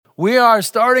We are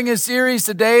starting a series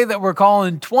today that we're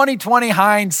calling 2020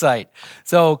 Hindsight.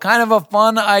 So kind of a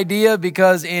fun idea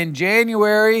because in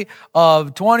January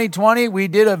of 2020, we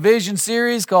did a vision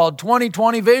series called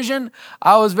 2020 Vision.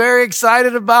 I was very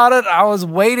excited about it. I was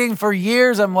waiting for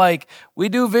years. I'm like, we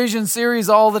do vision series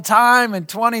all the time, and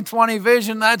 2020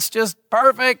 Vision, that's just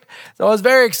perfect. So I was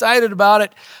very excited about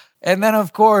it. And then,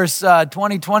 of course,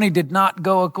 2020 did not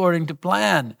go according to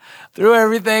plan. Threw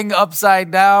everything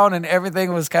upside down and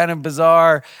everything was kind of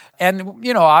bizarre. And,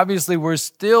 obviously we're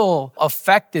still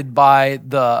affected by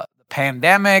the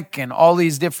pandemic and all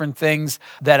these different things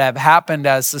that have happened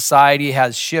as society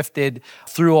has shifted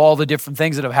through all the different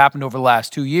things that have happened over the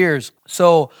last 2 years.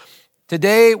 So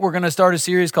today, we're going to start a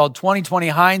series called 2020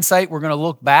 Hindsight. We're going to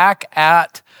look back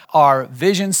at our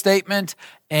vision statement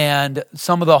and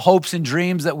some of the hopes and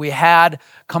dreams that we had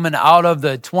coming out of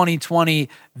the 2020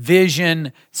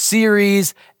 Vision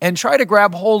series and try to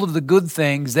grab hold of the good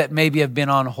things that maybe have been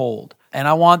on hold. And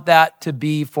I want that to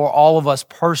be for all of us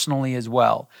personally as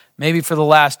well. Maybe for the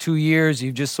last 2 years,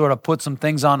 you've just sort of put some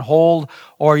things on hold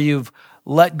or you've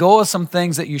let go of some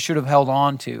things that you should have held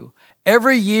on to.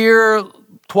 Every year,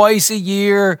 twice a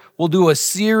year, we'll do a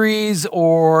series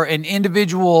or an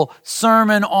individual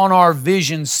sermon on our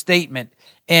vision statement.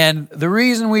 And the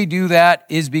reason we do that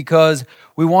is because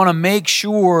we want to make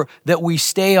sure that we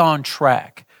stay on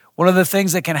track. One of the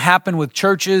things that can happen with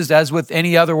churches, as with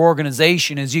any other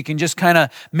organization, is you can just kind of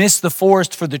miss the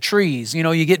forest for the trees.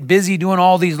 You get busy doing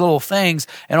all these little things,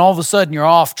 and all of a sudden you're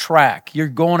off track. You're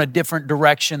going a different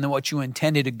direction than what you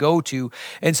intended to go to.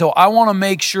 And so I want to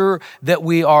make sure that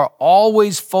we are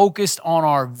always focused on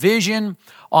our vision,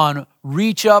 on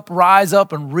reach up, rise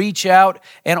up, and reach out.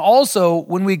 And also,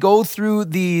 when we go through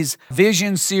these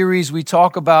vision series, we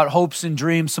talk about hopes and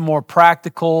dreams, some more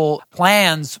practical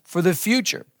plans for the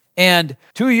future. And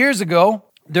 2 years ago,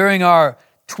 during our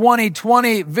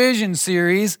 2020 Vision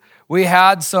series, we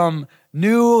had some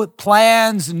new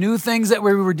plans, new things that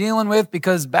we were dealing with,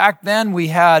 because back then we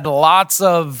had lots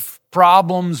of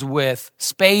problems with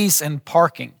space and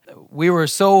parking. We were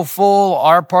so full,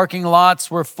 our parking lots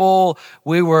were full.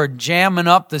 We were jamming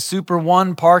up the Super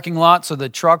One parking lot so the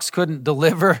trucks couldn't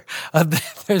deliver.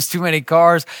 There's too many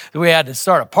cars. We had to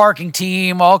start a parking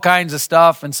team, all kinds of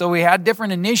stuff. And so we had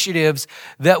different initiatives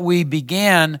that we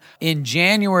began in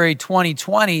January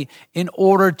 2020 in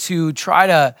order to try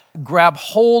to grab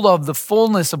hold of the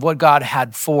fullness of what God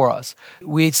had for us.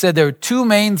 We said there were two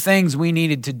main things we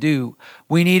needed to do.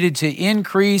 We needed to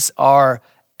increase our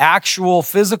actual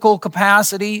physical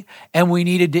capacity, and we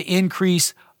needed to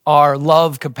increase our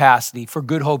love capacity for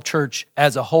Good Hope Church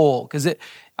as a whole. Because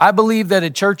I believe that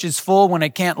a church is full when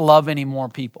it can't love any more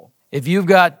people. If you've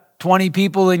got 20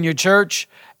 people in your church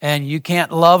and you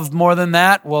can't love more than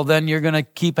that, well, then you're going to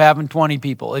keep having 20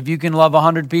 people. If you can love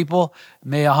 100 people,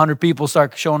 may 100 people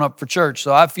start showing up for church.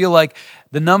 So I feel like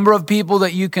the number of people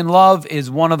that you can love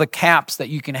is one of the caps that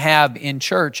you can have in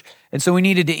church. And so we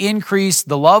needed to increase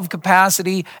the love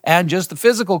capacity and just the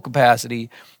physical capacity.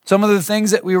 Some of the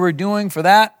things that we were doing for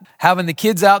that, having the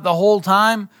kids out the whole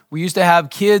time. We used to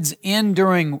have kids in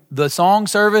during the song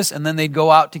service, and then they'd go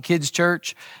out to kids'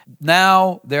 church.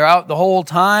 Now they're out the whole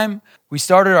time. We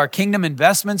started our Kingdom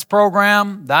Investments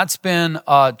program. That's been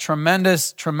a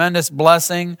tremendous, tremendous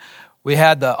blessing. We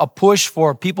had a push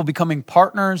for people becoming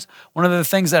partners. One of the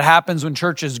things that happens when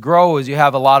churches grow is you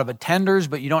have a lot of attenders,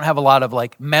 but you don't have a lot of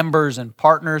members and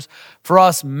partners. For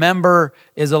us, member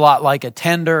is a lot like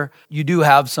attender. You do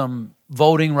have some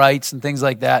voting rights and things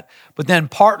like that. But then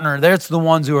partner, that's the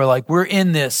ones who are we're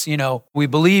in this, we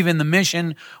believe in the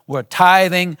mission, we're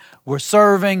tithing, we're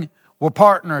serving, we're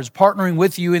partnering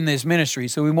with you in this ministry.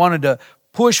 So we wanted to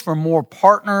push for more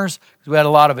partners because we had a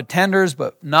lot of attenders,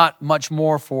 but not much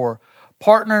more for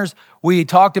partners. We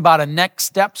talked about a Next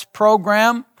Steps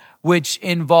program, which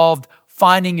involved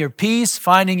finding your peace,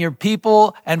 finding your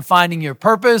people, and finding your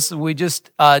purpose. We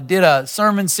just did a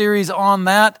sermon series on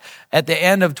that at the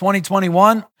end of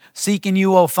 2021. Seek and you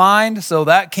will find. So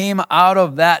that came out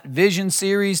of that vision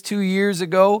series 2 years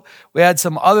ago. We had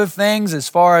some other things as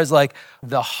far as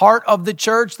the heart of the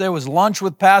church. There was lunch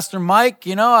with Pastor Mike.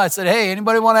 I said, hey,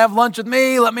 anybody want to have lunch with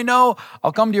me? Let me know.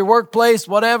 I'll come to your workplace,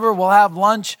 whatever. We'll have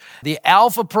lunch. The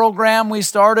Alpha program we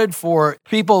started for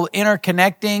people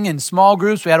interconnecting in small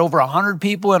groups. We had over 100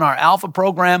 people in our Alpha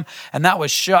program, and that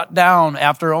was shut down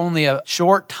after only a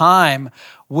short time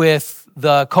with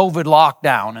the COVID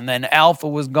lockdown, and then Alpha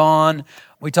was gone.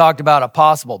 We talked about a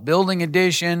possible building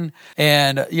addition,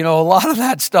 and a lot of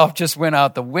that stuff just went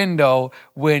out the window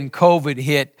when COVID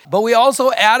hit. But we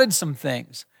also added some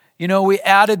things. we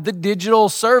added the digital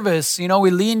service. We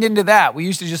leaned into that. We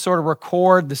used to just sort of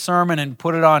record the sermon and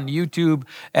put it on YouTube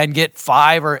and get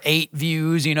 5 or 8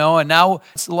 views, and now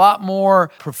it's a lot more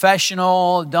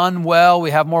professional, done well.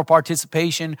 We have more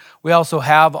participation. We also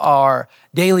have our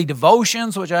daily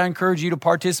devotions, which I encourage you to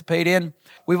participate in.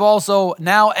 We've also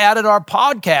now added our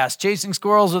podcast, Chasing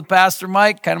Squirrels with Pastor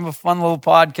Mike, kind of a fun little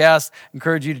podcast.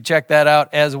 Encourage you to check that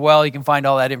out as well. You can find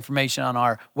all that information on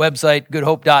our website,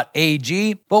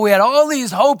 goodhope.ag. But we had all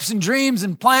these hopes and dreams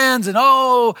and plans and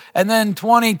then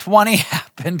 2020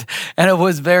 happened and it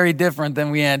was very different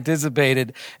than we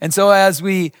anticipated. And so as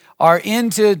we are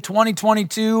into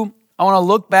 2022, I want to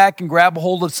look back and grab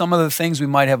hold of some of the things we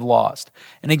might have lost.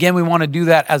 And again, we want to do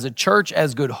that as a church,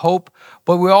 as Good Hope,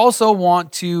 but we also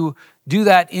want to do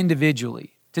that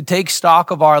individually, to take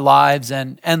stock of our lives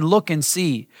and look and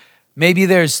see. Maybe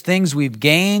there's things we've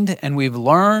gained and we've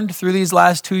learned through these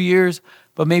last 2 years,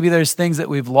 but maybe there's things that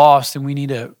we've lost and we need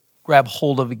to grab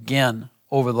hold of again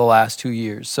over the last 2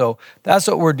 years. So that's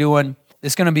what we're doing.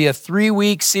 It's going to be a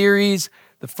 3-week series.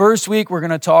 The first week, we're going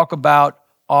to talk about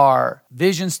our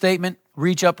vision statement,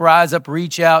 reach up, rise up,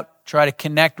 reach out, try to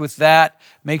connect with that,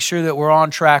 make sure that we're on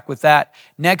track with that.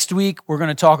 Next week, we're going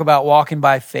to talk about walking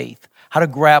by faith, how to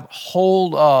grab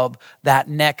hold of that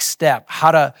next step,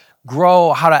 how to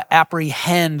grow, how to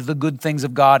apprehend the good things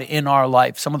of God in our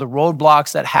life, some of the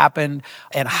roadblocks that happened,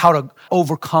 and how to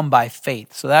overcome by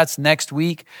faith. So that's next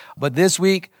week. But this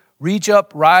week, reach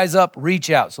up, reach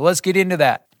out. So let's get into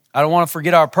that. I don't want to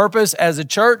forget our purpose as a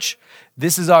church.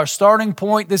 This is our starting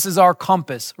point. This is our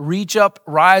compass. Reach up,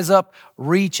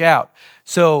 reach out.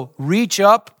 So reach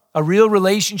up. A real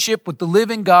relationship with the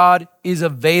living God is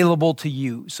available to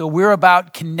you. So we're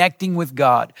about connecting with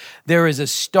God. There is a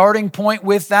starting point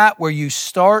with that where you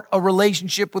start a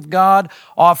relationship with God.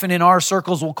 Often in our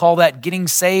circles, we'll call that getting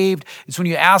saved. It's when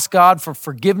you ask God for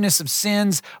forgiveness of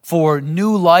sins, for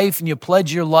new life, and you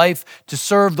pledge your life to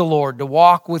serve the Lord, to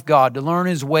walk with God, to learn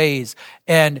His ways.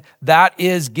 And that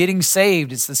is getting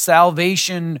saved. It's the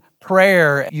salvation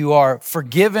prayer. You are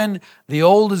forgiven. The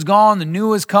old is gone. The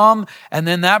new has come. And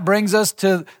then that brings us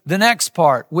to the next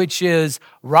part, which is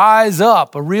rise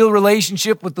up. A real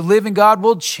relationship with the living God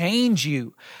will change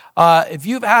you. If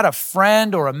you've had a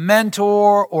friend or a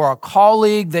mentor or a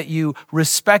colleague that you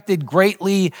respected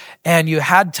greatly and you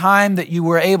had time that you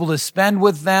were able to spend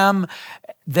with them,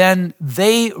 then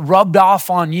they rubbed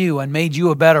off on you and made you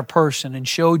a better person and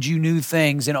showed you new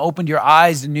things and opened your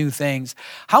eyes to new things.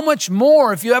 How much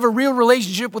more, if you have a real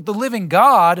relationship with the living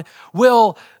God,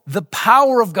 will the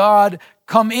power of God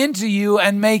come into you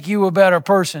and make you a better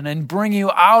person and bring you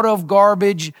out of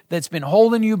garbage that's been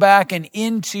holding you back and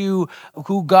into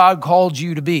who God called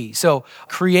you to be. So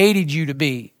created you to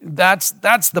be. That's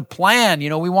the plan.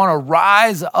 We want to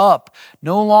rise up,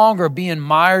 no longer being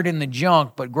mired in the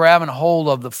junk, but grabbing hold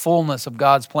of the fullness of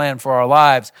God's plan for our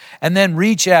lives. And then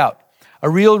reach out. A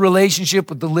real relationship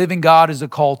with the living God is a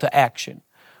call to action.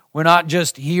 We're not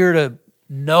just here to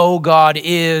know God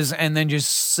is and then just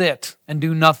sit and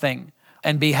do nothing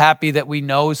and be happy that we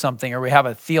know something or we have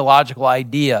a theological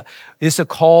idea. It's a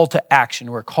call to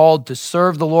action. We're called to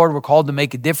serve the Lord. We're called to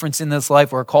make a difference in this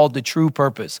life. We're called to true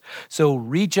purpose. So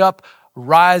reach up,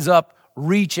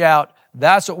 reach out.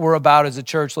 That's what we're about as a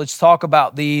church. Let's talk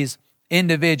about these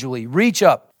individually. Reach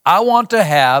up. I want to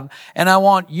have, and I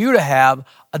want you to have,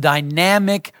 a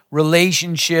dynamic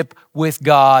relationship with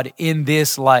God in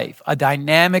this life, a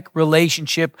dynamic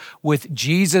relationship with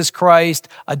Jesus Christ,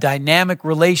 a dynamic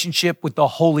relationship with the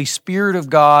Holy Spirit of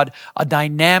God, a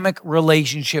dynamic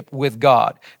relationship with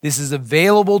God. This is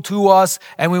available to us,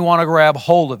 and we want to grab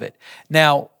hold of it.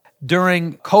 Now,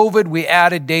 during COVID, we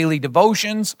added daily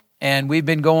devotions, and we've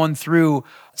been going through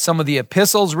some of the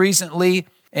epistles recently.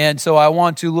 And so I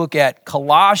want to look at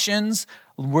Colossians.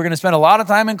 We're going to spend a lot of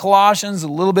time in Colossians, a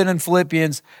little bit in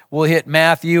Philippians. We'll hit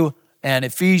Matthew and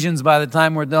Ephesians by the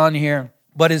time we're done here.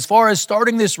 But as far as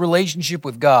starting this relationship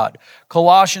with God,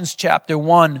 Colossians chapter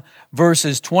 1,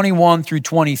 verses 21 through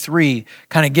 23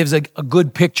 kind of gives a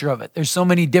good picture of it. There's so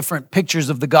many different pictures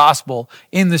of the gospel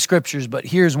in the scriptures, but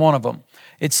here's one of them.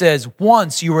 It says,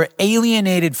 "Once you were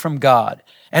alienated from God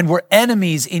and were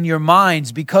enemies in your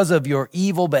minds because of your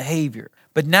evil behavior.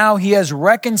 But now He has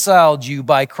reconciled you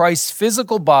by Christ's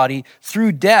physical body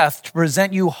through death to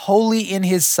present you holy in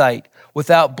His sight,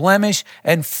 without blemish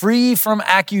and free from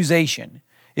accusation.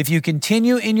 If you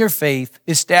continue in your faith,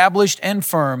 established and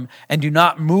firm, and do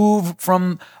not move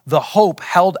from the hope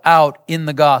held out in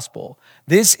the gospel.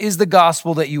 This is the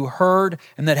gospel that you heard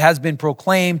and that has been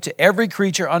proclaimed to every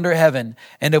creature under heaven,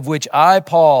 and of which I,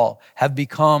 Paul, have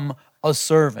become a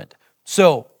servant."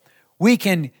 So, we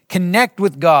can connect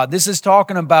with God. This is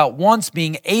talking about once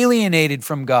being alienated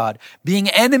from God, being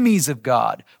enemies of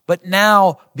God, but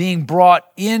now being brought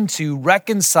into,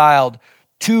 reconciled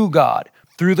to God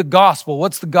through the gospel.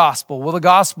 What's the gospel? Well, the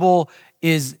gospel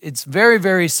it's very,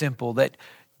 very simple, that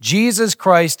Jesus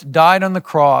Christ died on the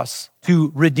cross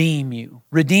to redeem you.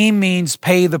 Redeem means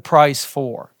pay the price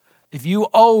for. If you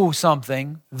owe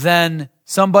something, then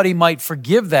somebody might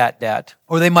forgive that debt,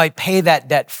 or they might pay that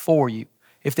debt for you.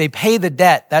 If they pay the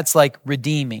debt, that's like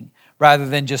redeeming rather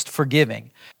than just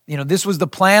forgiving. This was the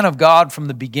plan of God from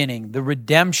the beginning, the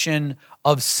redemption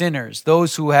of sinners,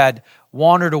 those who had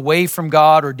wandered away from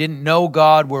God or didn't know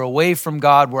God, were away from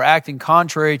God, were acting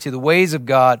contrary to the ways of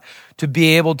God, to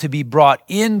be able to be brought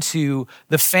into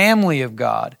the family of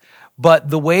God. But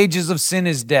the wages of sin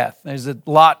is death. There's a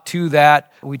lot to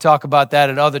that. We talk about that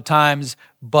at other times,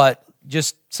 but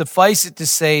just suffice it to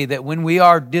say that when we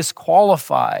are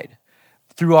disqualified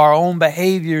through our own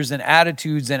behaviors and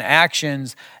attitudes and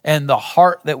actions and the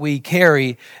heart that we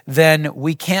carry, then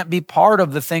we can't be part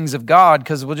of the things of God,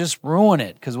 because we'll just ruin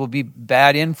it, because we'll be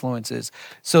bad influences.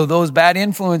 So those bad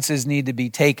influences need to be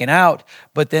taken out.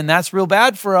 But then that's real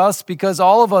bad for us, because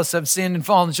all of us have sinned and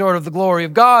fallen short of the glory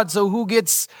of God. So who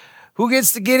gets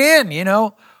to get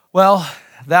in, Well,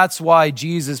 that's why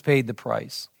Jesus paid the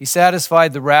price. He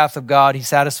satisfied the wrath of God. He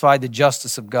satisfied the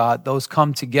justice of God. Those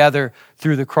come together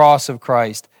through the cross of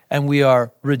Christ, and we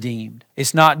are redeemed.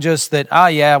 It's not just that,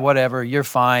 whatever, you're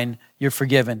fine, you're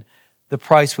forgiven. The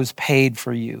price was paid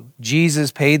for you.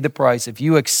 Jesus paid the price. If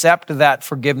you accept that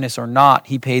forgiveness or not,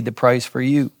 he paid the price for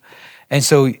you. And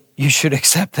so you should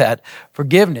accept that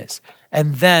forgiveness.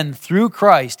 And then through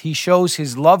Christ, he shows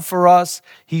his love for us.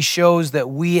 He shows that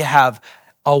we have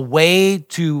a way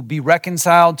to be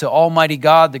reconciled to Almighty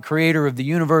God, the creator of the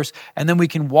universe, and then we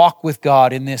can walk with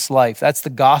God in this life. That's the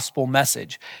gospel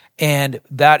message. And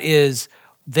that is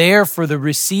there for the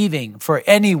receiving, for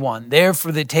anyone, there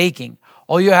for the taking.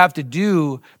 All you have to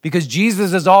do, because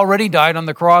Jesus has already died on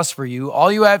the cross for you,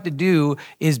 all you have to do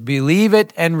is believe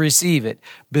it and receive it.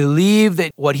 Believe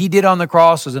that what he did on the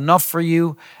cross was enough for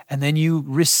you, and then you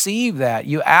receive that.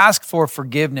 You ask for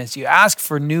forgiveness. You ask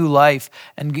for new life,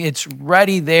 and it's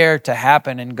ready there to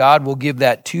happen, and God will give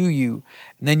that to you.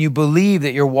 And then you believe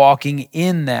that you're walking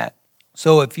in that.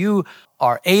 So if you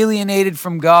are alienated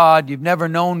from God, you've never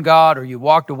known God, or you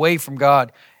walked away from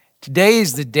God, today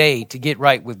is the day to get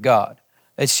right with God.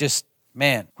 It's just,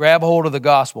 grab hold of the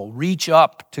gospel. Reach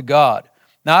up to God.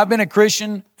 Now, I've been a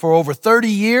Christian for over 30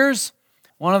 years.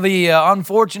 One of the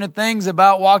unfortunate things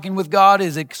about walking with God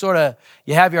is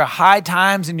you have your high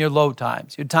times and your low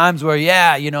times. Your times where,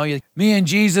 me and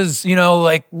Jesus,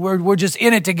 we're just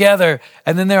in it together.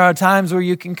 And then there are times where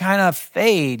you can kind of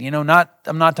fade. I'm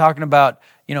not talking about,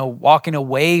 walking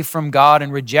away from God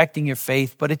and rejecting your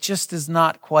faith, but it just is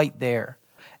not quite there.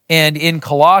 And in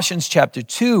Colossians chapter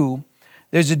 2,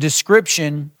 there's a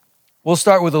description. We'll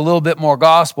start with a little bit more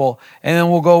gospel, and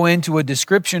then we'll go into a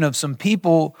description of some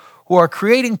people who are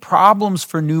creating problems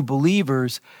for new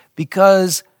believers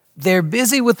because they're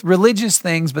busy with religious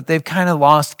things, but they've kind of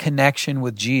lost connection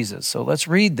with Jesus. So let's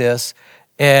read this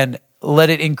and let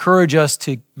it encourage us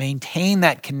to maintain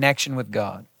that connection with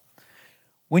God.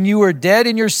 When you were dead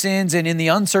in your sins and in the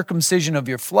uncircumcision of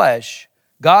your flesh,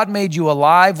 God made you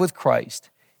alive with Christ.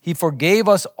 He forgave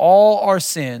us all our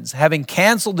sins, having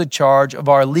canceled the charge of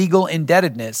our legal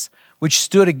indebtedness, which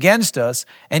stood against us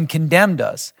and condemned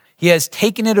us. He has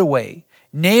taken it away,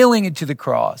 nailing it to the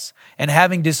cross, and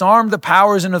having disarmed the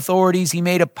powers and authorities, he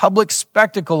made a public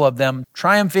spectacle of them,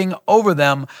 triumphing over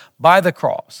them by the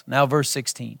cross. Now, verse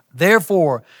 16.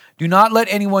 Therefore, do not let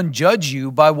anyone judge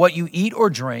you by what you eat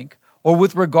or drink, or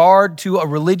with regard to a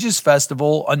religious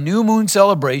festival, a new moon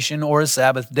celebration, or a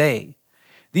Sabbath day.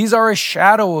 These are a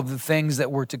shadow of the things that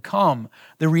were to come.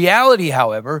 The reality,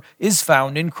 however, is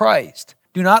found in Christ.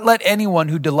 Do not let anyone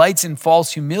who delights in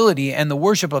false humility and the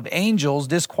worship of angels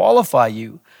disqualify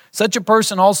you. Such a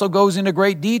person also goes into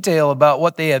great detail about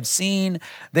what they have seen.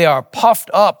 They are puffed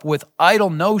up with idle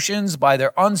notions by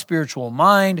their unspiritual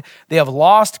mind. They have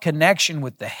lost connection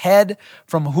with the head,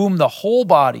 from whom the whole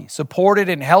body, supported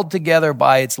and held together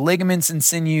by its ligaments and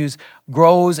sinews,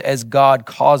 grows as God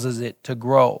causes it to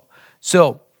grow.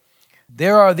 So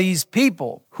there are these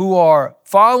people who are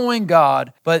following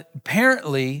God, but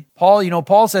apparently,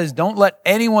 Paul says, don't let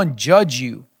anyone judge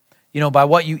you, by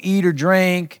what you eat or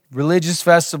drink, religious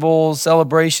festivals,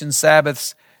 celebrations,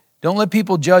 Sabbaths. Don't let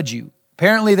people judge you.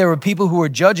 Apparently, there were people who were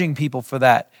judging people for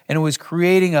that, and it was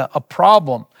creating a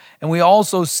problem. And we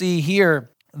also see here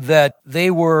that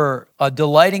they were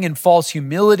delighting in false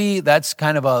humility. That's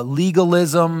kind of a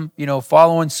legalism,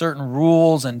 following certain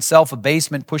rules and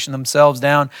self-abasement, pushing themselves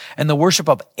down. And the worship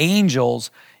of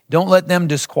angels, don't let them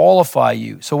disqualify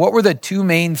you. So what were the two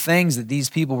main things that these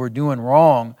people were doing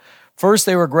wrong? First,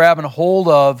 they were grabbing hold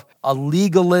of a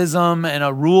legalism and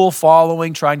a rule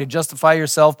following, trying to justify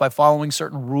yourself by following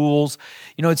certain rules.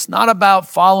 It's not about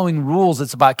following rules.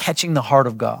 It's about catching the heart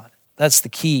of God. That's the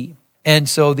key. And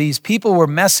so these people were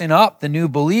messing up the new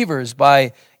believers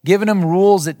by giving them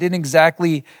rules that didn't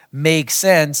exactly make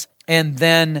sense. And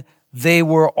then they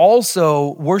were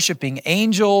also worshiping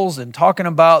angels and talking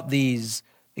about these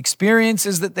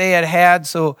experiences that they had had.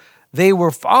 So they were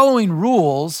following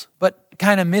rules, but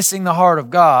kind of missing the heart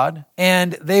of God.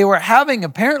 And they were having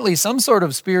apparently some sort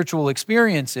of spiritual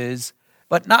experiences,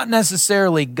 but not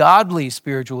necessarily godly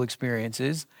spiritual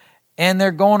experiences. And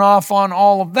they're going off on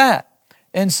all of that.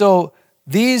 And so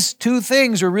these two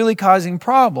things are really causing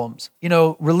problems.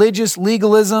 Religious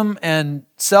legalism and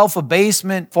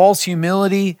self-abasement, false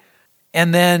humility,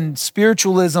 and then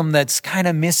spiritualism that's kind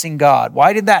of missing God.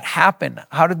 Why did that happen?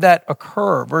 How did that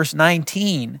occur? Verse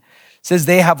 19 says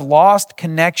they have lost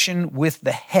connection with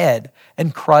the head,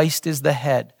 and Christ is the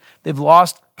head. They've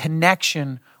lost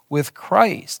connection with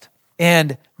Christ.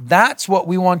 And that's what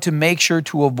we want to make sure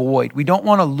to avoid. We don't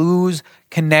want to lose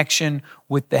connection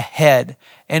with the head.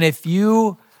 And if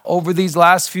you, over these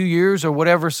last few years or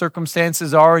whatever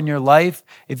circumstances are in your life,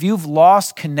 if you've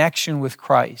lost connection with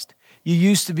Christ, you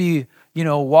used to be,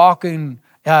 walking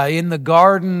in the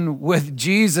garden with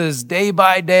Jesus day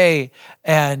by day,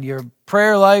 and your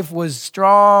prayer life was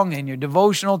strong and your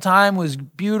devotional time was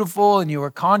beautiful and you were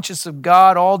conscious of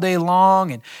God all day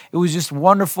long and it was just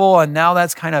wonderful, and now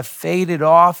that's kind of faded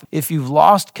off. If you've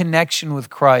lost connection with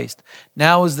Christ,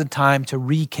 now is the time to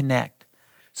reconnect.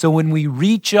 So when we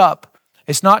reach up,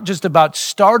 it's not just about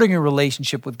starting a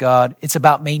relationship with God, it's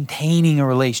about maintaining a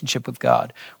relationship with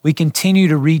God. We continue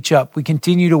to reach up, we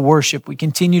continue to worship, we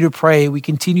continue to pray, we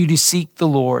continue to seek the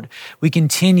Lord, we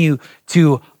continue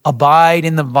to abide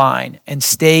in the vine and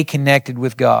stay connected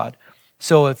with God.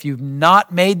 So if you've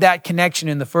not made that connection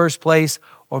in the first place,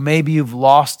 or maybe you've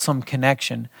lost some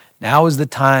connection, now is the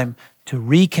time to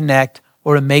reconnect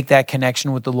or to make that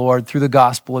connection with the Lord through the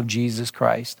gospel of Jesus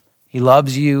Christ. He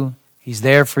loves you, He's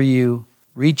there for you.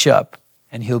 Reach up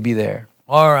and He'll be there.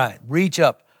 All right, reach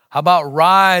up. How about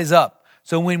rise up?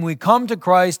 So when we come to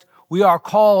Christ, we are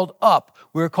called up.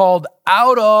 We're called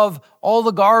out of all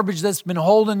the garbage that's been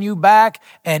holding you back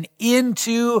and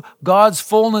into God's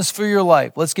fullness for your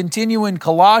life. Let's continue in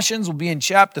Colossians. We'll be in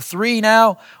chapter 3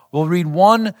 now. We'll read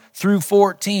 1 through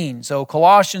 14. So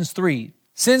Colossians 3.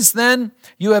 Since then,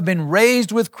 you have been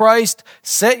raised with Christ.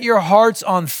 Set your hearts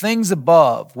on things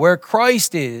above, where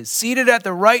Christ is, seated at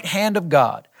the right hand of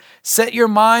God. Set your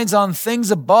minds on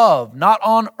things above, not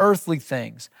on earthly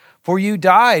things. For you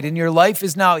died, and your life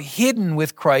is now hidden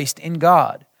with Christ in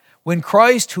God. When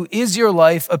Christ, who is your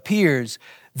life, appears,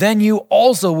 then you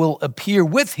also will appear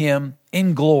with Him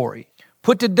in glory.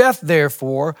 Put to death,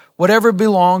 therefore, whatever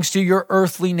belongs to your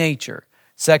earthly nature: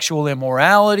 sexual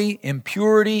immorality,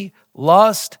 impurity,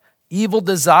 lust, evil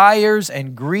desires,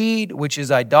 and greed, which is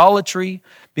idolatry.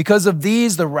 Because of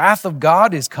these, the wrath of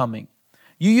God is coming.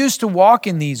 You used to walk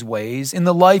in these ways in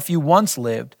the life you once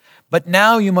lived, but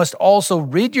now you must also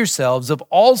rid yourselves of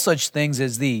all such things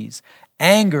as these: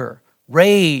 anger,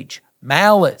 rage,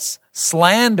 malice,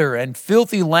 slander, and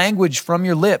filthy language from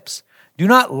your lips. Do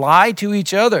not lie to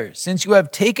each other, since you have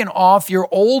taken off your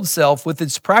old self with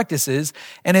its practices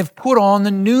and have put on the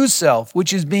new self,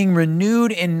 which is being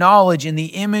renewed in knowledge in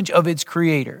the image of its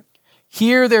creator.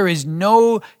 Here there is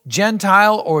no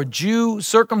Gentile or Jew,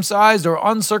 circumcised or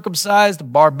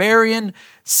uncircumcised, barbarian,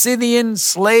 Scythian,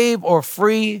 slave or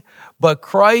free, but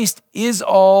Christ is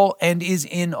all and is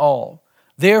in all.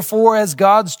 Therefore, as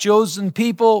God's chosen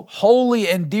people, holy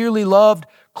and dearly loved,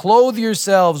 clothe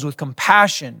yourselves with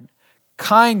compassion,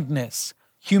 kindness,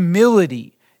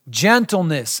 humility,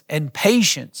 gentleness, and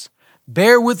patience.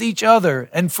 Bear with each other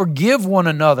and forgive one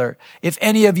another if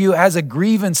any of you has a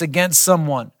grievance against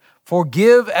someone.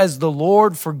 Forgive as the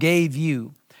Lord forgave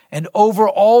you. And over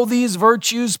all these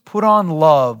virtues, put on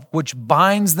love, which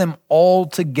binds them all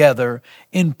together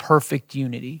in perfect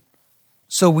unity.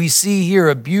 So we see here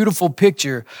a beautiful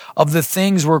picture of the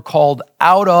things we're called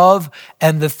out of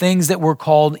and the things that we're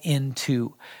called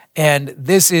into. And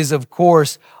this is, of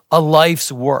course, a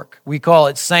life's work. We call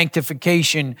it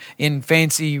sanctification in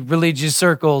fancy religious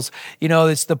circles.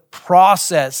 It's the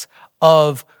process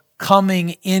of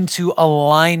coming into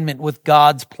alignment with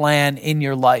God's plan in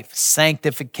your life,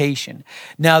 sanctification.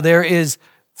 Now, there is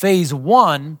phase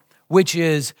 1, which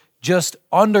is just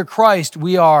under Christ,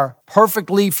 we are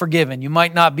perfectly forgiven. You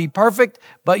might not be perfect,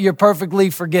 but you're perfectly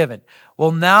forgiven.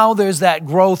 Well, now there's that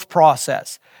growth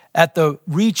process. At the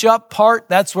reach up part,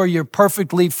 that's where you're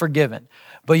perfectly forgiven.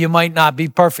 But you might not be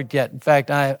perfect yet. In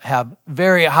fact, I have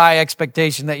very high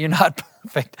expectation that you're not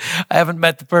perfect. I haven't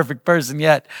met the perfect person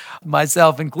yet,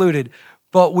 myself included.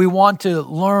 But we want to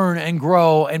learn and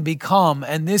grow and become.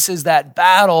 And this is that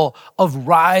battle of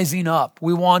rising up.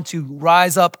 We want to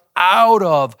rise up out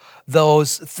of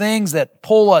those things that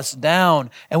pull us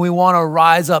down. And we want to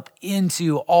rise up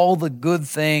into all the good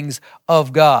things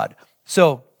of God.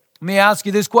 So let me ask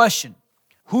you this question.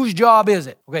 Whose job is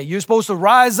it? Okay, you're supposed to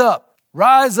rise up.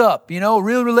 Rise up.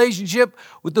 Real relationship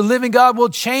with the living God will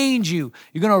change you.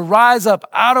 You're going to rise up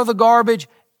out of the garbage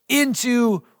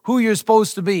into who you're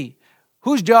supposed to be.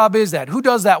 Whose job is that? Who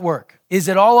does that work? Is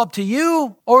it all up to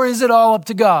you or is it all up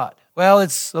to God? Well,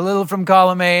 it's a little from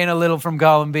column A and a little from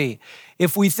column B.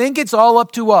 If we think it's all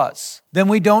up to us, then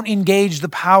we don't engage the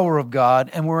power of God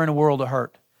and we're in a world of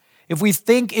hurt. If we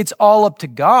think it's all up to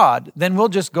God, then we'll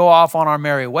just go off on our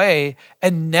merry way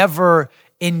and never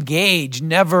engage,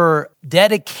 never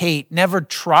dedicate, never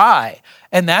try.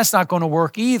 And that's not going to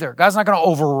work either. God's not going to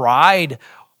override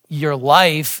your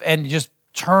life and just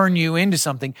turn you into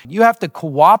something. You have to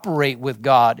cooperate with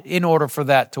God in order for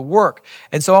that to work.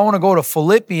 And so I want to go to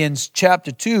Philippians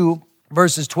chapter 2,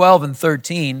 verses 12 and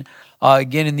 13,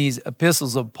 again in these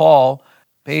epistles of Paul,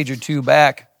 page or two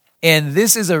back. And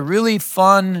this is a really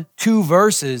fun 2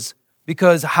 verses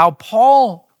because how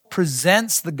Paul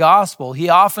presents the gospel, he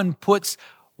often puts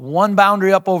one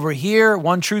boundary up over here,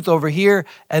 one truth over here,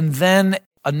 and then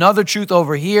another truth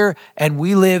over here, and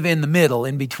we live in the middle,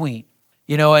 in between.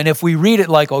 And if we read it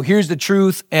like, oh, here's the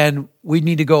truth, and we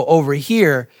need to go over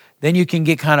here, then you can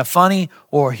get kind of funny,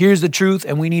 or here's the truth,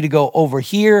 and we need to go over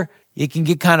here. It can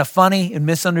get kind of funny and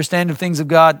misunderstand the things of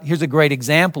God. Here's a great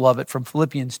example of it from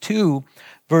Philippians 2,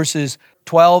 verses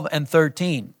 12 and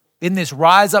 13. In this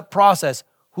rise up process,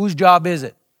 whose job is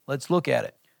it? Let's look at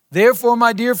it. Therefore,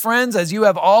 my dear friends, as you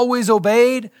have always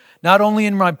obeyed, not only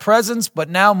in my presence, but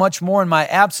now much more in my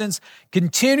absence,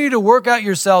 continue to work out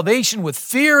your salvation with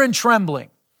fear and trembling.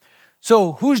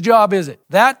 So whose job is it?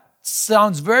 That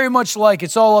sounds very much like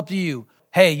it's all up to you.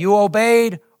 Hey, you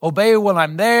obeyed, obey when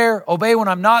I'm there, obey when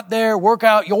I'm not there, work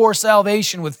out your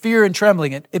salvation with fear and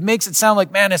trembling. It makes it sound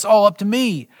like, man, it's all up to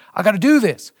me. I got to do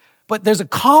this. But there's a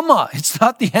comma. It's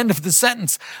not the end of the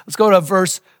sentence. Let's go to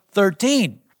verse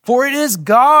 13. For it is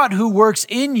God who works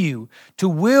in you to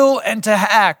will and to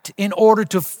act in order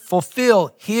to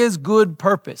fulfill his good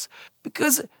purpose.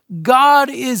 Because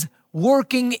God is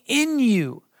working in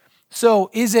you. So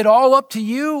is it all up to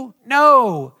you?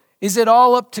 No. Is it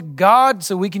all up to God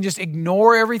so we can just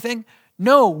ignore everything?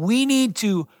 No, we need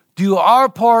to do our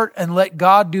part and let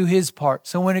God do his part.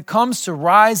 So when it comes to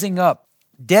rising up,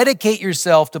 dedicate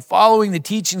yourself to following the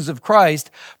teachings of Christ,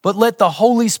 but let the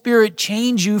Holy Spirit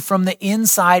change you from the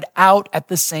inside out at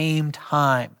the same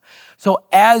time. So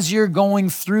as you're going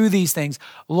through these things,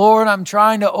 Lord, I'm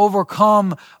trying to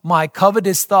overcome my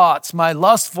covetous thoughts, my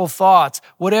lustful thoughts,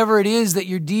 whatever it is that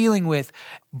you're dealing with.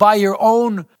 By your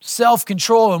own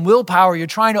self-control and willpower, you're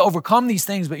trying to overcome these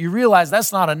things, but you realize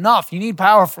that's not enough. You need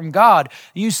power from God.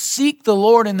 You seek the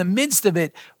Lord in the midst of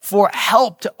it for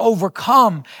help to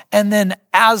overcome. And then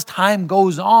as time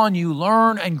goes on, you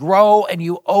learn and grow and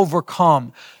you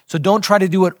overcome. So don't try to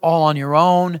do it all on your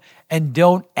own, and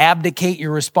don't abdicate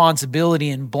your responsibility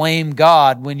and blame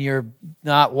God when you're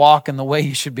not walking the way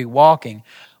you should be walking.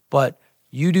 But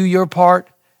you do your part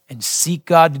and seek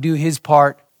God to do his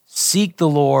part. Seek the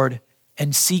Lord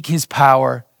and seek his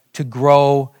power to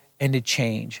grow and to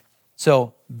change.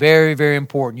 So very, very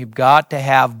important. You've got to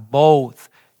have both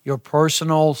your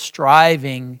personal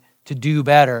striving to do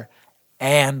better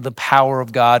and the power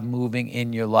of God moving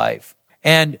in your life.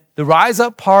 And the rise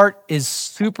up part is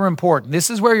super important.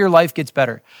 This is where your life gets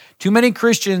better. Too many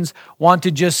Christians want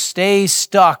to just stay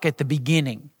stuck at the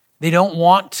beginning. They don't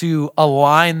want to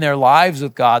align their lives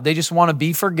with God. They just want to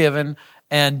be forgiven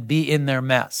and be in their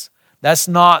mess. That's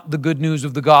not the good news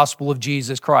of the gospel of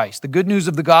Jesus Christ. The good news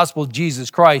of the gospel of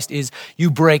Jesus Christ is you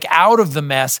break out of the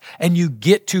mess and you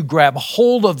get to grab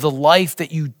hold of the life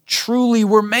that you truly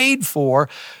were made for.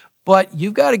 But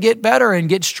you've got to get better and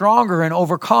get stronger and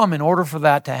overcome in order for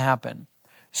that to happen.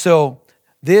 So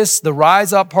the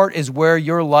rise up part is where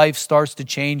your life starts to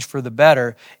change for the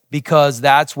better, because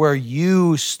that's where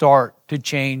you start to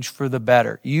change for the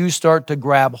better. You start to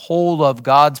grab hold of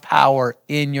God's power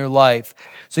in your life.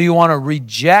 So you want to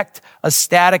reject a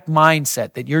static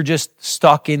mindset that you're just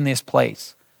stuck in this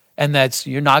place and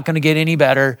you're not going to get any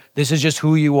better. This is just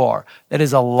who you are. That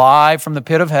is a lie from the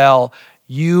pit of hell.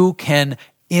 you can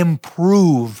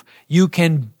improve. You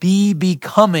can be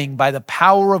becoming by the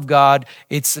power of God.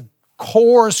 It's a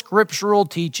core scriptural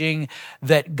teaching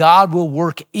that God will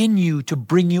work in you to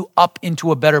bring you up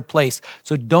into a better place.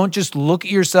 So don't just look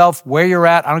at yourself where you're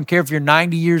at. I don't care if you're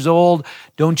 90 years old.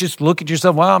 Don't just look at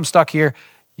yourself, well, I'm stuck here.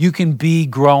 You can be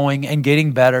growing and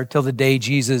getting better till the day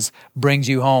Jesus brings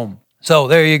you home. So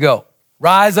there you go.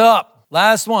 Rise up.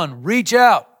 Last one, reach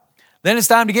out. Then it's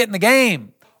time to get in the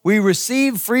game. We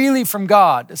receive freely from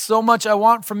God. There's so much I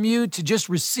want from you to just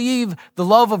receive the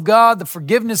love of God, the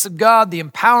forgiveness of God, the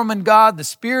empowerment of God, the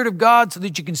Spirit of God, so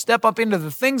that you can step up into the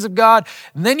things of God.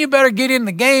 And then you better get in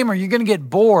the game or you're going to get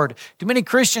bored. Too many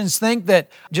Christians think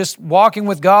that just walking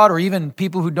with God, or even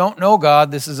people who don't know God,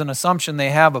 this is an assumption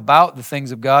they have about the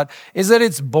things of God, is that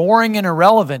it's boring and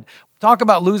irrelevant. Talk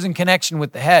about losing connection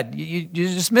with the head. You're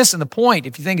just missing the point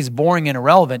if you think it's boring and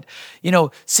irrelevant.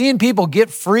 Seeing people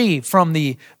get free from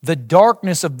the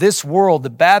darkness of this world, the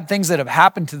bad things that have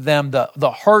happened to them,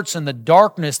 the hurts and the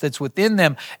darkness that's within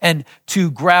them, and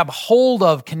to grab hold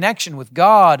of connection with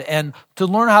God and to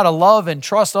learn how to love and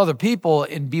trust other people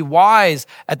and be wise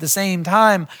at the same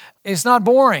time, it's not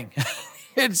boring.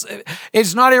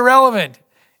 It's not irrelevant.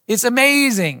 It's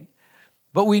amazing.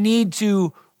 But we need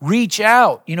to reach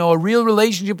out. A real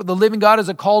relationship with the living God is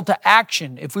a call to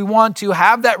action. If we want to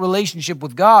have that relationship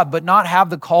with God, but not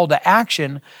have the call to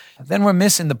action, then we're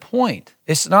missing the point.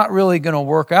 It's not really going to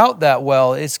work out that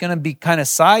well. It's going to be kind of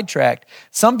sidetracked.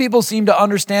 Some people seem to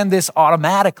understand this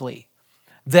automatically,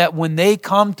 that when they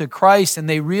come to Christ and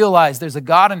they realize there's a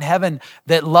God in heaven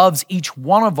that loves each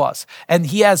one of us, and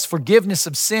he has forgiveness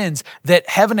of sins, that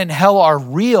heaven and hell are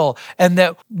real, and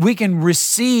that we can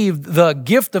receive the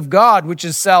gift of God, which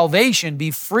is salvation,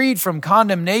 be freed from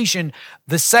condemnation,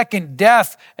 the second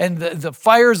death, and the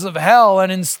fires of hell,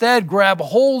 and instead grab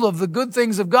hold of the good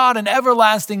things of God and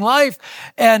everlasting life.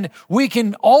 And we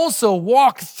can also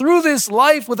walk through this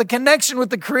life with a connection with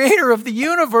the creator of the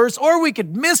universe, or we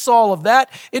could miss all of that.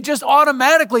 It just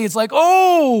automatically, it's like,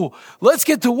 oh, let's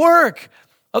get to work.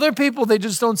 Other people, they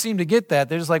just don't seem to get that.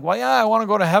 They're just like, well, yeah, I want to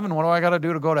go to heaven. What do I got to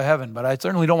do to go to heaven? But I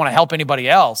certainly don't want to help anybody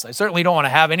else. I certainly don't want to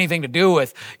have anything to do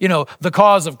with, the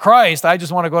cause of Christ. I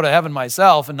just want to go to heaven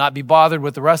myself and not be bothered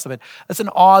with the rest of it. That's an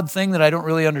odd thing that I don't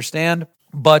really understand.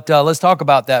 But let's talk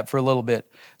about that for a little bit.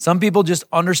 Some people just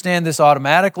understand this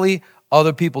automatically.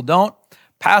 Other people don't.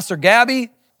 Pastor Gabby,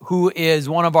 who is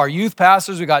one of our youth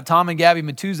pastors. We got Tom and Gabby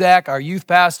Matuzak, our youth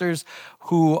pastors,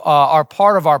 who are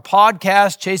part of our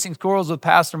podcast, Chasing Squirrels with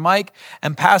Pastor Mike.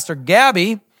 And Pastor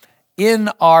Gabby, in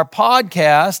our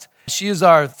podcast, she is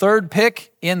our third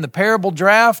pick in the parable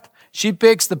draft. She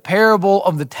picks the parable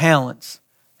of the talents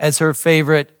as her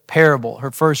favorite parable, her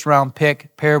first round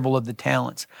pick, parable of the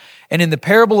talents. And in the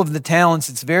parable of the talents,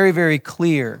 it's very, very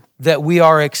clear that we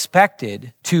are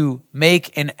expected to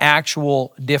make an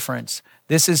actual difference.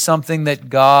 This is something that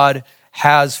God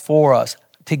has for us,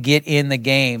 to get in the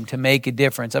game, to make a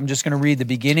difference. I'm just going to read the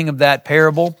beginning of that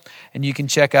parable, and you can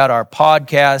check out our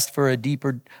podcast for a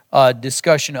deeper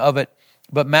discussion of it.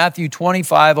 But Matthew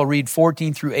 25, I'll read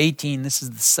 14 through 18. This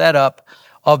is the setup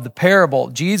of the parable.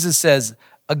 Jesus says,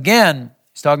 again,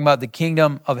 he's talking about the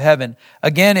kingdom of heaven.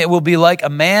 Again, it will be like a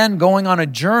man going on a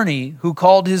journey who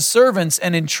called his servants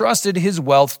and entrusted his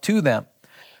wealth to them.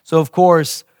 So, of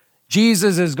course,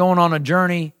 Jesus is going on a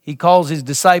journey. He calls his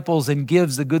disciples and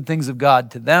gives the good things of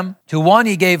God to them. To one,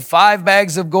 he gave 5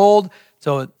 bags of gold.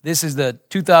 So this is the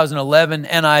 2011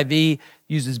 NIV,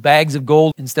 uses bags of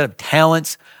gold instead of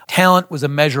talents. Talent was a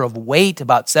measure of weight,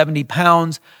 about 70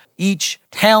 pounds. Each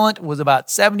talent was about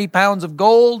 70 pounds of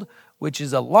gold, which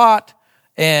is a lot.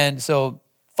 And so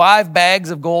 5 bags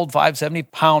of gold, 5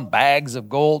 70-pound bags of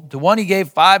gold. To one, he gave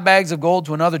 5 bags of gold,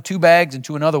 to another 2 bags, and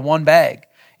to another 1 bag,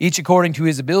 each according to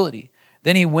his ability.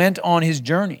 Then he went on his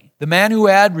journey. The man who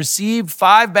had received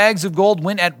 5 bags of gold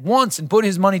went at once and put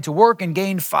his money to work and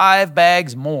gained 5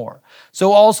 bags more.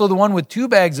 So also the one with 2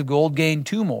 bags of gold gained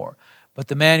 2 more. But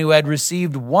the man who had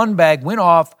received 1 bag went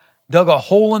off, dug a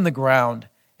hole in the ground,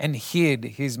 and hid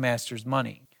his master's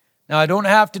money. Now, I don't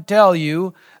have to tell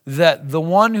you that the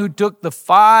one who took the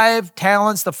 5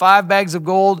 talents, the 5 bags of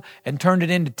gold, and turned it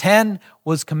into 10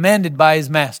 was commended by his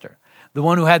master. The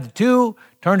one who had the 2,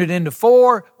 turned it into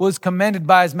 4, was commended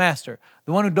by his master.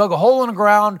 The one who dug a hole in the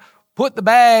ground, put the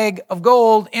bag of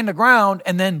gold in the ground,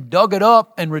 and then dug it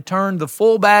up and returned the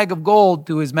full bag of gold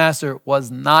to his master was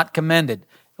not commended.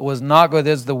 It was not good.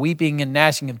 There's the weeping and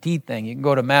gnashing of teeth thing. You can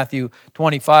go to Matthew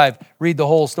 25, read the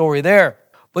whole story there.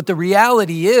 But the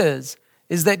reality is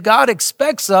that God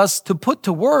expects us to put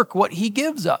to work what he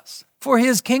gives us for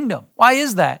his kingdom. Why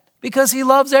is that? because he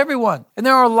loves everyone. And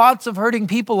there are lots of hurting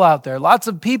people out there, lots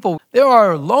of people. There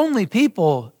are lonely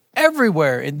people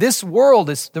everywhere in this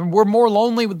world. We're more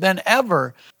lonely than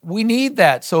ever. We need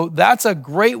that. So that's a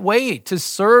great way to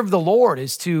serve the Lord,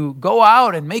 is to go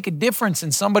out and make a difference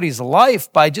in somebody's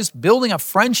life by just building a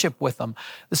friendship with them.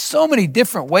 There's so many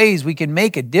different ways we can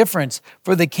make a difference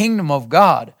for the kingdom of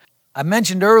God. I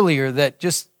mentioned earlier that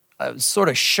I was sort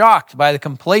of shocked by the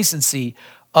complacency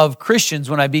of Christians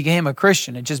when I became a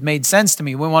Christian. It just made sense to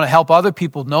me. We want to help other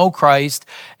people know Christ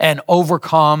and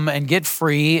overcome and get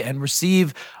free and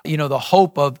receive, the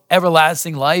hope of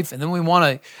everlasting life. And then we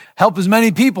want to help as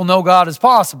many people know God as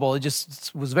possible. It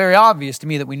just was very obvious to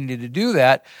me that we needed to do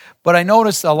that. But I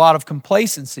noticed a lot of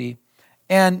complacency.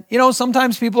 And,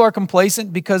 sometimes people are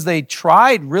complacent because they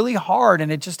tried really hard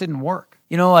and it just didn't work.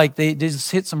 They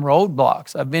just hit some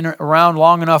roadblocks. I've been around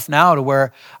long enough now to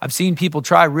where I've seen people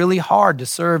try really hard to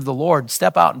serve the Lord,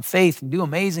 step out in faith and do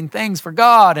amazing things for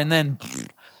God. And then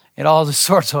it all just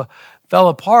sort of fell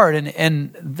apart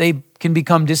and they can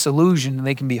become disillusioned and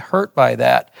they can be hurt by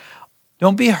that.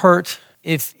 Don't be hurt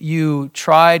if you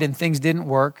tried and things didn't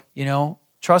work.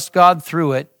 Trust God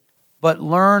through it, but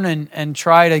learn and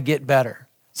try to get better.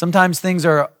 Sometimes things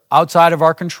are outside of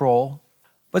our control.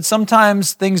 But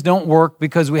sometimes things don't work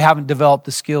because we haven't developed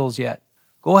the skills yet.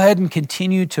 Go ahead and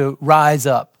continue to rise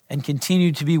up and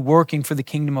continue to be working for the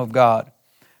kingdom of God.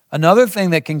 Another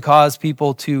thing that can cause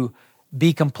people to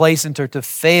be complacent or to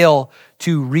fail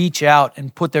to reach out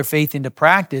and put their faith into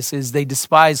practice is they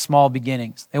despise small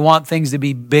beginnings. They want things to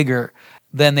be bigger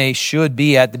than they should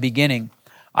be at the beginning.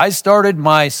 I started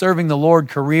my serving the Lord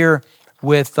career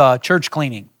with church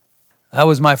cleaning. That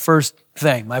was my first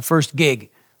thing, my first gig.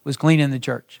 Was cleaning the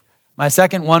church. My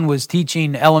second one was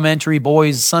teaching elementary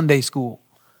boys Sunday school.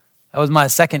 That was my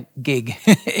second gig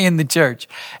in the church.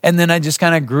 And then I just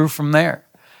kind of grew from there.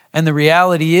 And the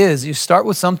reality is you start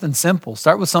with something simple.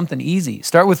 Start with something easy.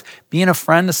 Start with being a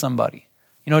friend to somebody.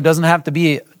 It doesn't have to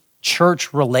be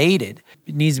church related.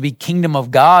 It needs to be kingdom of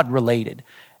God related.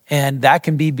 And that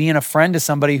can be being a friend to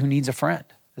somebody who needs a friend.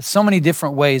 There's so many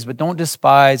different ways, but don't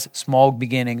despise small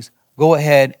beginnings. Go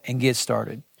ahead and get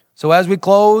started. So as we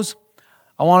close,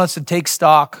 I want us to take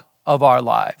stock of our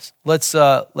lives. Let's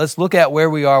look at where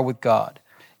we are with God.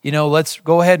 Let's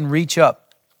go ahead and reach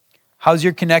up. How's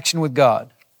your connection with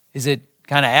God? Is it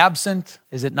kind of absent?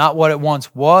 Is it not what it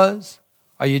once was?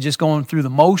 Are you just going through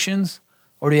the motions?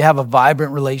 Or do you have a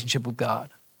vibrant relationship with God?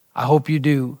 I hope you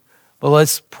do. But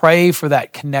let's pray for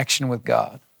that connection with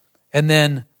God. And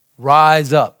then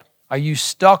rise up. Are you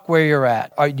stuck where you're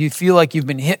at? Do you feel like you've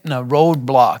been hitting a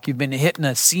roadblock? You've been hitting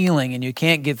a ceiling and you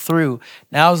can't get through?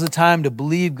 Now's the time to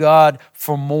believe God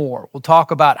for more. We'll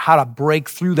talk about how to break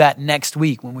through that next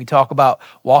week when we talk about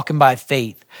walking by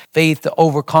faith. Faith to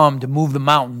overcome, to move the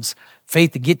mountains.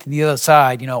 Faith to get to the other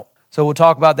side, So we'll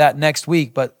talk about that next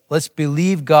week, but let's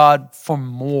believe God for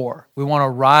more. We want to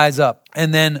rise up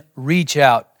and then reach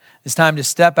out. It's time to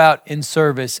step out in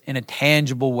service in a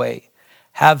tangible way.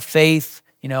 Have faith.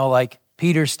 Like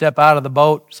Peter step out of the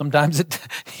boat. Sometimes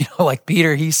like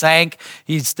Peter, he sank.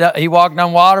 He walked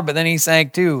on water, but then he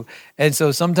sank too. And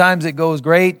so sometimes it goes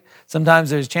great.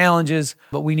 Sometimes there's challenges,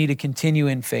 but we need to continue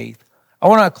in faith. I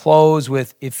want to close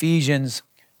with Ephesians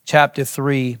chapter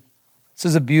 3. This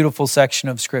is a beautiful section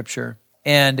of Scripture.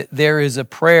 And there is a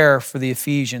prayer for the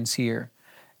Ephesians here.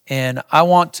 And I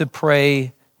want to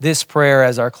pray this prayer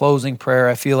as our closing prayer.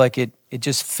 I feel like it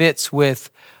just fits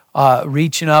with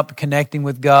reaching up, connecting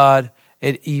with God.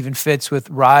 It even fits with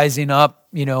rising up,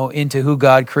 into who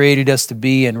God created us to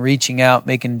be and reaching out,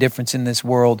 making a difference in this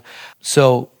world.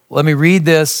 So let me read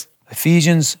this,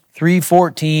 Ephesians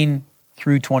 3:14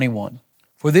 through 21.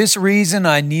 For this reason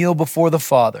I kneel before the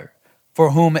Father,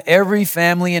 for whom every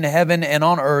family in heaven and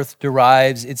on earth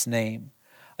derives its name.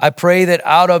 I pray that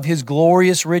out of his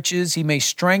glorious riches he may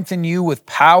strengthen you with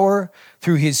power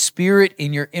through his Spirit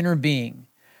in your inner being,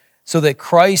 so that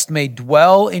Christ may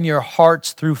dwell in your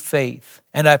hearts through faith.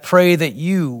 And I pray that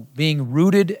you, being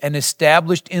rooted and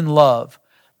established in love,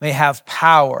 may have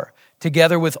power,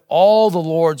 together with all the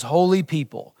Lord's holy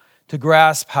people, to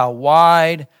grasp how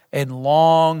wide and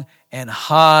long and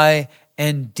high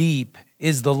and deep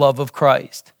is the love of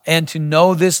Christ, and to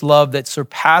know this love that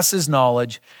surpasses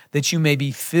knowledge, that you may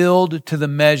be filled to the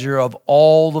measure of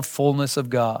all the fullness of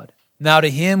God. Now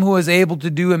to him who is able to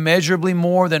do immeasurably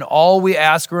more than all we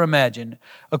ask or imagine,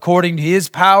 according to his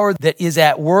power that is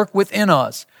at work within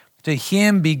us, to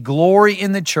him be glory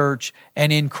in the church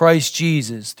and in Christ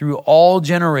Jesus through all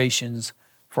generations,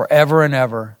 forever and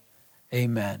ever.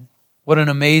 Amen. What an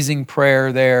amazing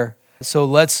prayer there. So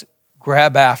let's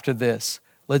grab after this.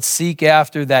 Let's seek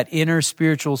after that inner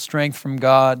spiritual strength from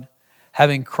God.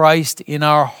 having Christ in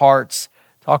our hearts.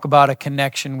 Talk about a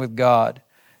connection with God.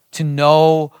 To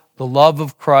know the love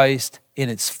of Christ in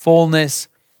its fullness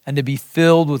and to be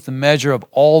filled with the measure of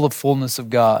all the fullness of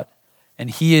God. And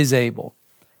He is able.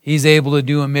 He's able to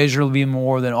do immeasurably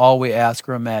more than all we ask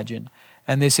or imagine.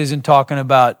 And this isn't talking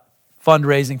about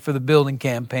fundraising for the building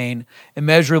campaign.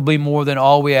 Immeasurably more than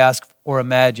all we ask or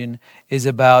imagine is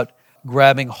about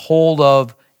grabbing hold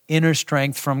of inner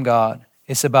strength from God.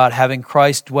 It's about having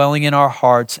Christ dwelling in our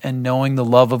hearts and knowing the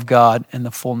love of God and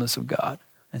the fullness of God.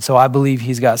 And so I believe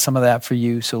He's got some of that for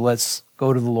you. So let's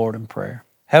go to the Lord in prayer.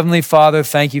 Heavenly Father,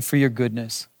 thank You for Your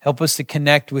goodness. Help us to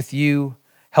connect with You.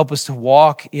 Help us to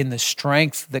walk in the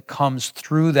strength that comes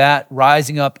through that,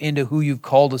 rising up into who You've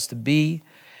called us to be.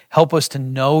 Help us to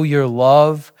know Your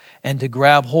love and to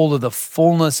grab hold of the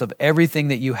fullness of everything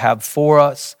that You have for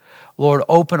us. Lord,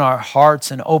 open our hearts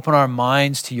and open our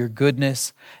minds to Your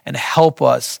goodness and help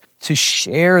us to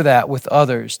share that with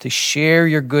others, to share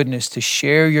Your goodness, to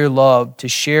share Your love, to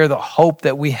share the hope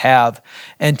that we have,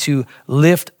 and to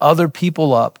lift other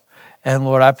people up. And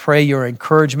Lord, I pray Your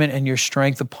encouragement and Your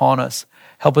strength upon us.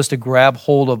 Help us to grab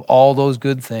hold of all those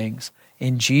good things.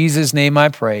 In Jesus' name I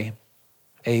pray,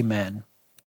 amen.